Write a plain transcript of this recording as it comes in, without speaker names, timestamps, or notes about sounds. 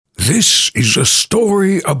This is a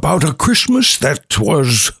story about a Christmas that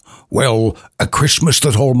was, well, a Christmas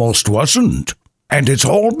that almost wasn't. And it's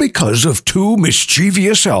all because of two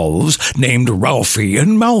mischievous elves named Ralphie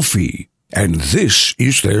and Malphie. And this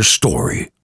is their story.